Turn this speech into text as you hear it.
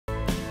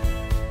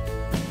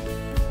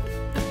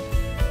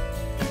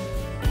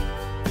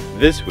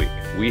This week,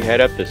 we head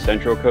up the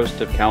central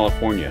coast of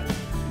California,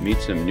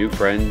 meet some new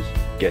friends,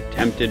 get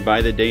tempted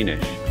by the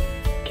Danish.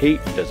 Kate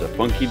does a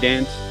funky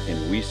dance,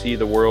 and we see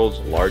the world's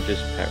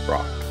largest pet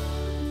rock.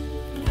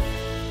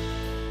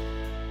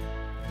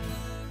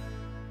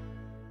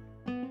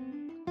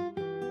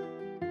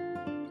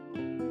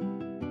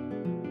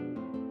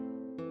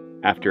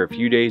 After a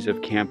few days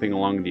of camping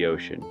along the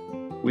ocean,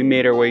 we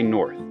made our way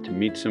north to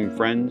meet some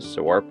friends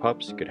so our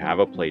pups could have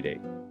a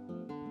playdate.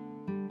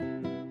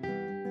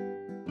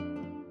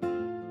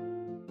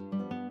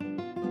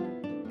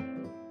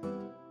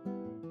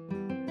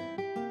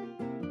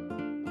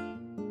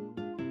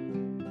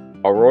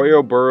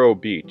 Arroyo Burro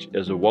Beach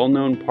is a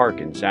well-known park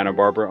in Santa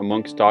Barbara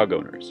amongst dog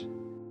owners.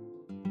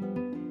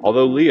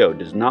 Although Leo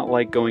does not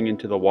like going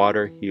into the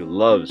water, he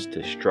loves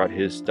to strut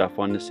his stuff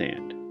on the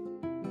sand.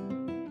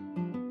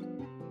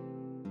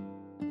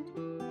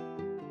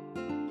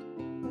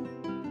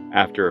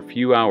 After a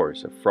few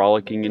hours of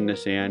frolicking in the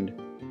sand,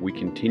 we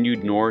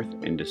continued north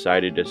and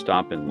decided to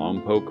stop in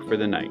Lompoc for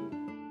the night.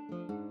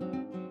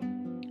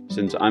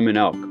 Since I'm an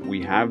elk,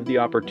 we have the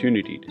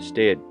opportunity to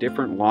stay at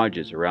different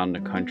lodges around the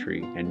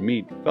country and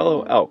meet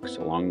fellow elks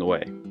along the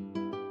way.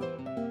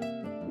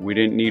 We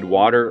didn't need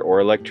water or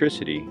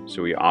electricity,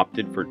 so we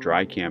opted for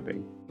dry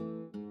camping.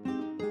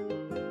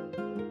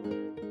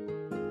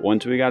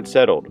 Once we got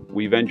settled,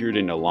 we ventured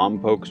into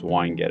Lompoc's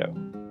wine ghetto.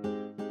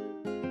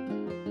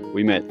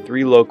 We met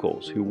 3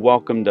 locals who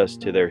welcomed us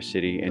to their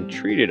city and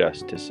treated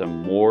us to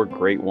some more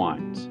great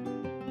wines.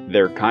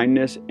 Their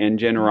kindness and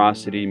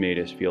generosity made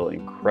us feel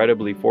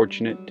incredibly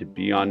fortunate to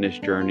be on this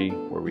journey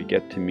where we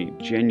get to meet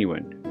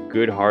genuine,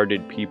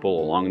 good-hearted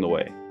people along the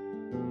way.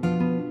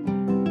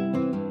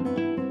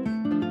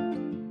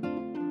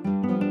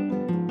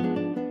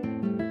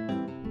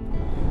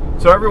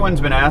 So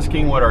everyone's been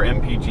asking what our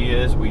MPG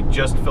is. We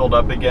just filled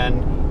up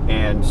again,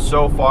 and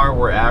so far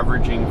we're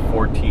averaging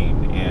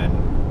 14,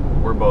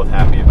 and we're both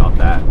happy about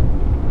that.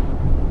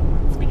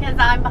 It's because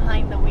I'm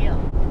behind the wheel.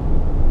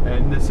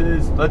 And this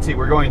is, let's see,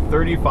 we're going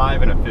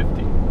 35 and a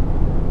 50.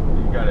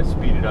 You gotta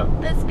speed it up.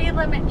 The speed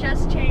limit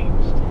just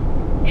changed.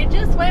 It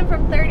just went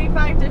from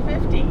 35 to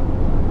 50.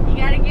 You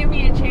gotta give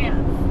me a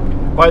chance.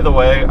 By the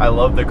way, I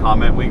love the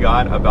comment we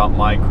got about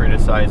my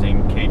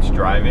criticizing Kate's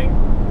driving.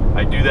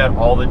 I do that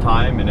all the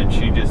time, and then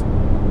she just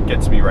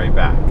gets me right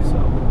back. So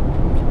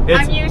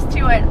I'm used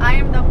to it. I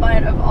am the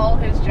butt of all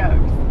his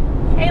jokes.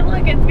 Hey,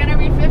 look, it's gonna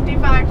be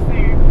 55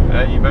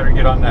 soon. You better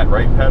get on that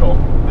right pedal,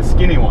 the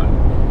skinny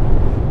one.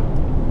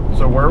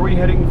 So where are we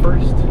heading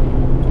first?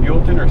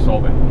 Buellton or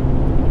Solvang?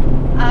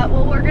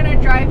 Well, we're going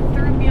to drive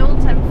through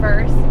Buellton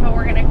first, but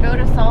we're going to go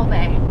to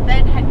Solvang,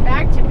 then head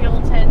back to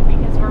Buellton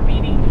because we're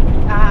meeting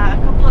a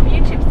couple of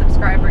YouTube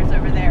subscribers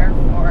over there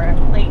for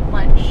late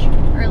lunch,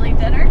 early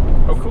dinner.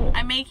 Oh, cool.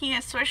 I'm making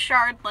a Swiss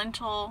chard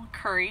lentil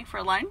curry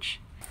for lunch.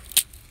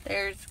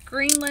 There's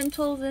green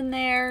lentils in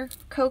there,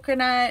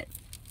 coconut,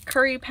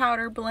 curry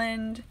powder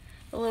blend,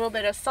 a little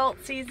bit of salt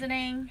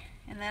seasoning,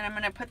 and then I'm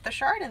going to put the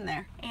chard in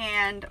there.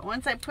 And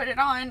once I put it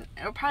on,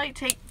 it'll probably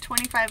take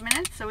 25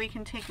 minutes so we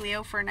can take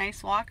Leo for a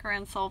nice walk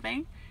around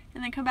Solvang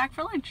and then come back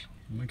for lunch.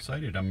 I'm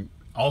excited. I'm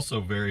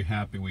also very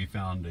happy we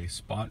found a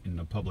spot in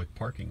the public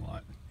parking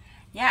lot.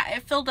 Yeah,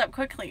 it filled up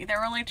quickly. There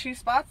were only 2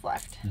 spots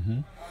left.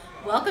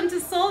 Welcome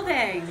to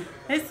Solvang.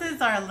 This is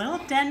our little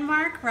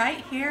Denmark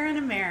right here in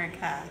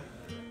America.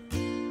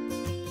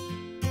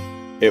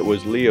 It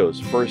was Leo's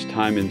first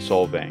time in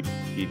Solvang.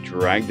 He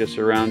dragged us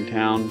around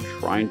town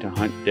trying to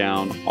hunt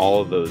down all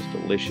of those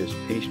delicious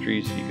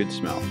pastries he could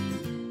smell.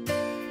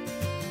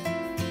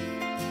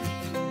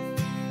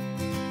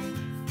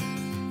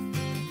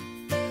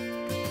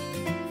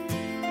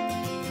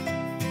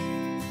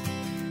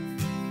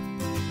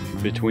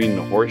 Between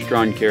the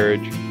horse-drawn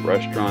carriage,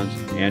 restaurants,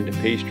 and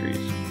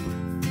pastries,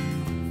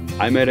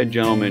 I met a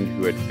gentleman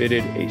who had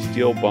fitted a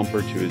steel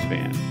bumper to his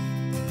van.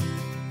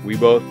 We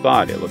both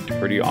thought it looked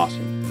pretty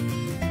awesome.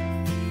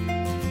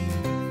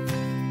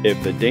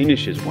 If the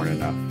Danishes weren't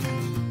enough,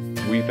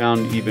 we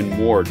found even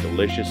more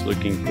delicious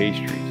looking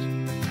pastries,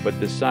 but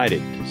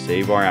decided to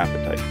save our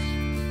appetites.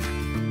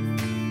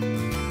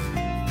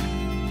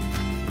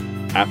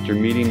 After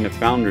meeting the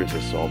founders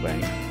of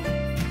Solvang,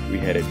 we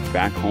headed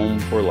back home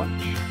for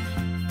lunch.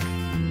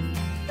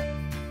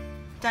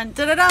 Dun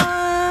da da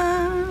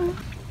da!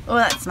 Oh,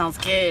 that smells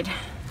good.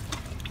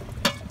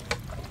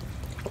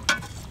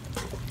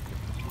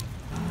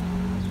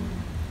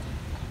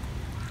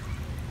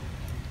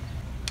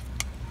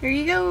 Here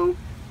you go.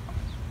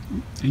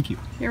 Thank you.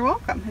 You're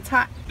welcome. It's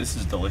hot. This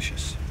is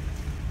delicious.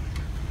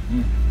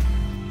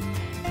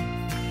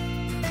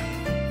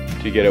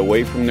 To get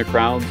away from the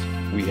crowds,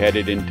 we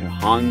headed into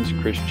Hans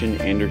Christian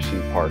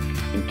Andersen Park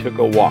and took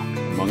a walk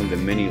among the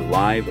many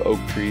live oak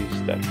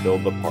trees that fill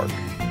the park.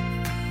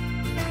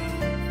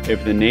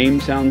 If the name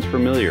sounds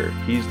familiar,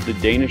 he's the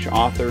Danish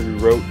author who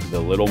wrote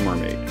The Little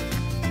Mermaid.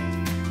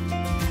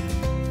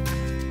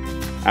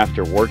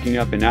 After working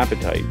up an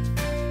appetite,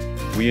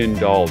 we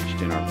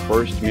indulged in our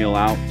first meal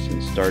out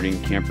since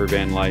starting camper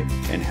van life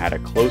and had a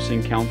close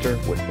encounter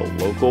with the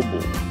local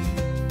bull.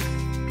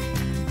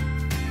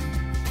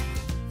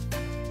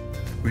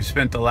 We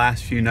spent the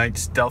last few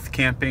nights stealth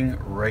camping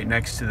right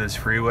next to this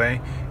freeway,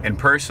 and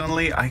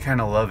personally, I kind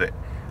of love it.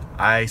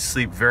 I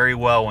sleep very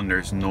well when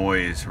there's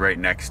noise right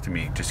next to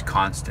me, just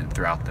constant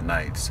throughout the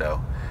night,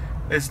 so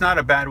it's not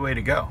a bad way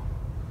to go.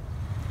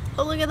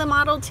 Oh, look at the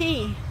Model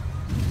T.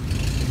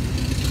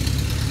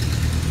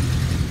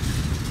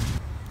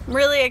 I'm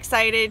really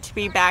excited to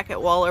be back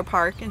at Waller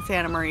Park in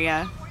Santa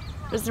Maria.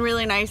 It was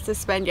really nice to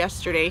spend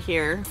yesterday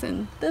here.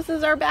 And this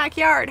is our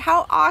backyard.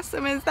 How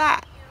awesome is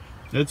that?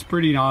 That's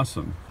pretty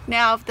awesome.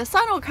 Now, if the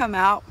sun will come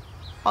out,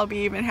 I'll be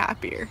even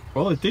happier.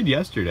 Well, it did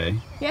yesterday.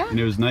 Yeah. And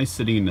it was nice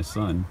sitting in the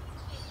sun.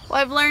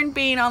 Well, I've learned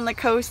being on the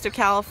coast of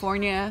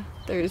California,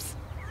 it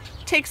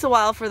takes a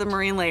while for the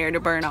marine layer to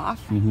burn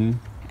off. Mm-hmm.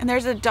 And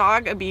there's a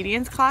dog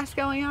obedience class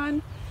going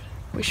on.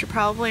 We should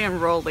probably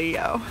enroll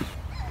Leo.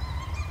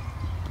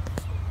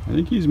 I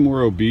think he's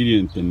more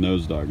obedient than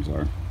those dogs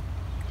are.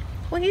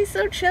 Well, he's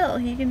so chill.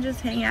 He can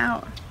just hang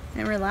out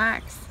and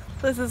relax.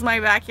 This is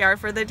my backyard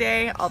for the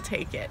day. I'll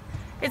take it.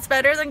 It's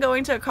better than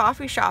going to a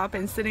coffee shop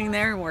and sitting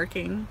there and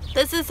working.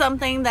 This is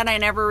something that I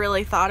never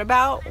really thought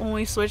about when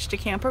we switched to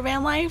camper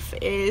van life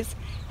is,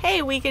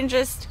 hey, we can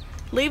just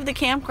leave the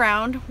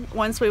campground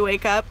once we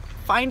wake up,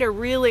 find a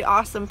really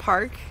awesome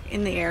park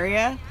in the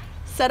area,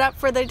 set up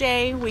for the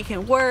day. We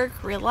can work,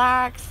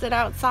 relax, sit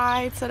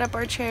outside, set up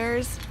our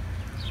chairs.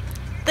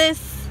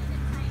 This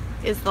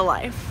is the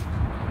life.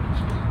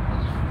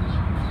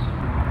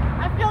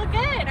 I feel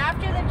good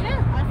after the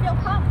gym. I feel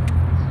pumped.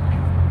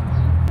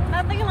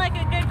 Nothing like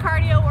a good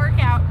cardio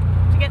workout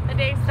to get the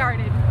day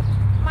started.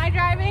 Am I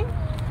driving?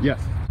 Yes.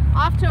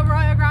 Off to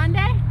Arroyo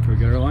Grande? Go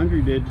get our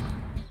laundry did.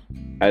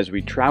 As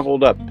we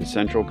traveled up the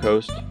Central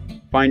Coast,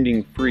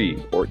 finding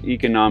free or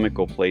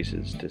economical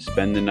places to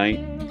spend the night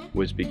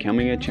was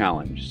becoming a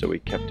challenge, so we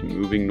kept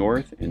moving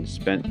north and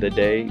spent the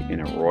day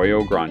in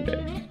Arroyo Grande.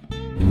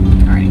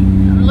 Alright,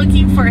 I'm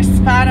looking for a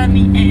spot on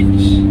the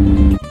edge.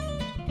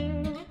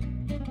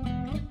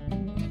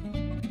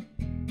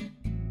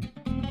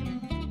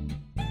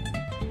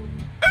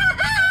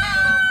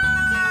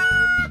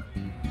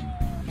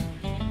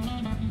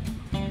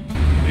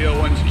 Leo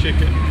wants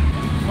chicken.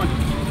 Come on.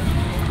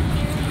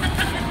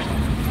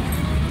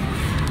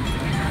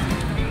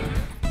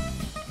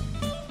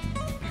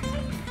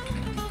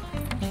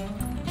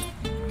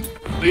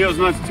 Leo's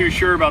not too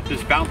sure about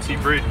this bouncy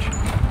bridge.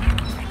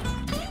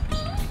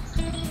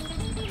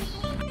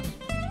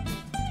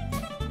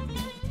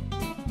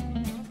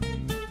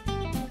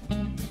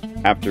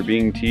 After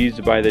being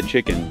teased by the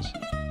chickens,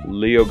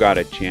 Leo got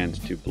a chance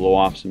to blow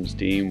off some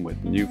steam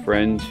with new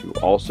friends who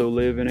also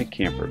live in a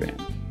camper van.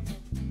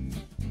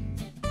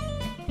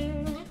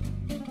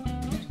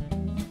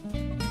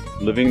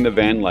 Living the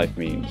van life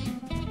means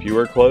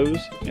fewer clothes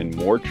and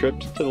more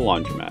trips to the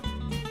laundromat.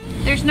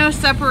 There's no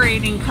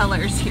separating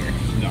colors here.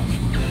 No.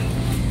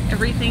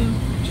 Everything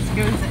just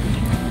goes in.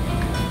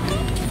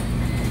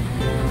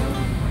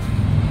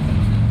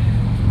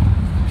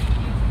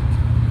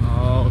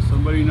 Oh,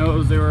 somebody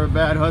knows they were a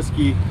bad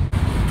husky.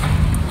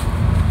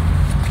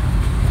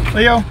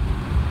 Leo.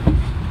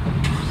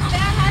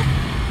 Bad husky.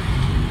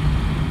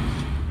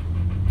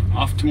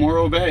 Off to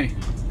Morro Bay.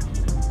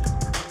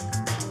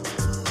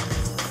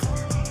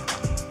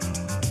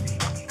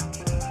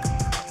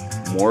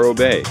 Morro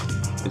Bay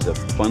is a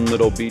fun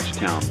little beach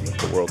town with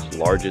the world's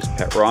largest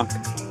pet rock,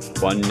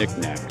 fun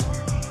knickknacks,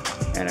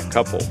 and a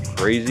couple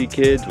crazy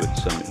kids with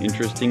some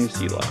interesting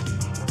sea life.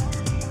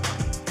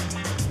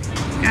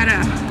 Got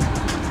a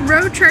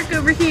road truck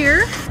over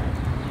here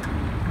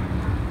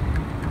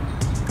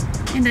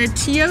and a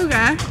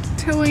Tioga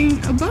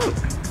towing a boat.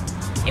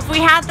 If we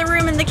had the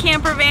room in the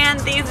camper van,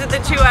 these are the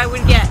two I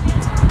would get.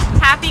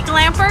 Happy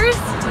glampers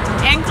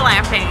and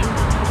glamping.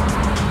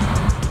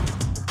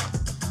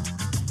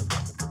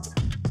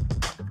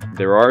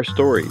 There are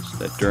stories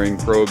that during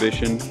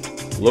Prohibition,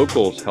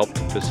 locals helped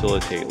to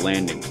facilitate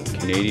landings of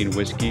Canadian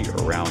whiskey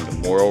around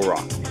Morro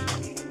Rock.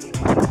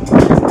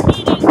 It's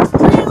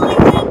really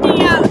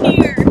windy out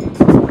here,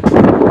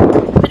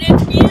 but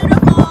it's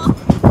beautiful.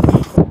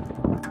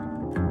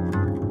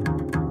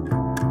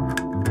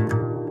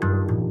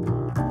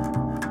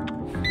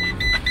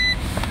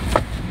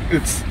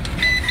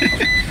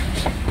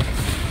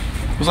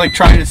 It was like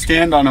trying to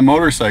stand on a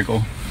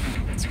motorcycle.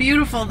 It's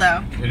beautiful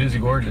though. It is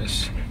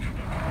gorgeous.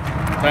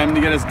 Time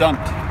to get us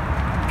dumped.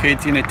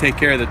 Kate's gonna take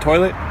care of the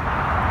toilet.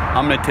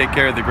 I'm gonna take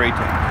care of the gray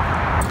tank.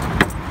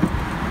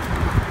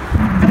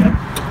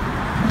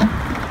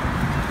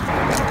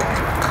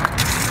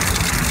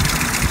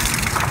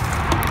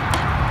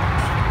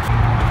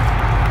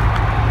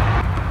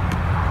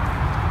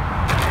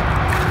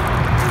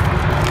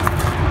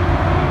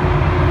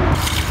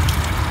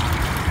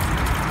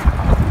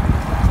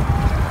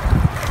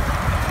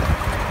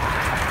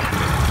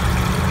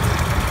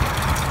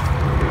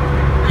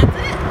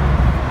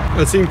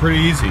 That seemed pretty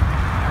easy.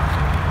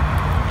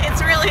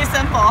 It's really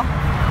simple.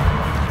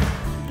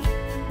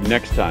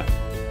 Next time,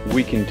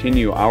 we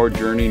continue our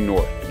journey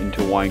north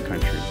into wine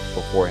country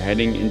before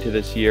heading into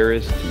the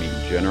Sierras to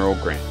meet General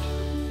Grant.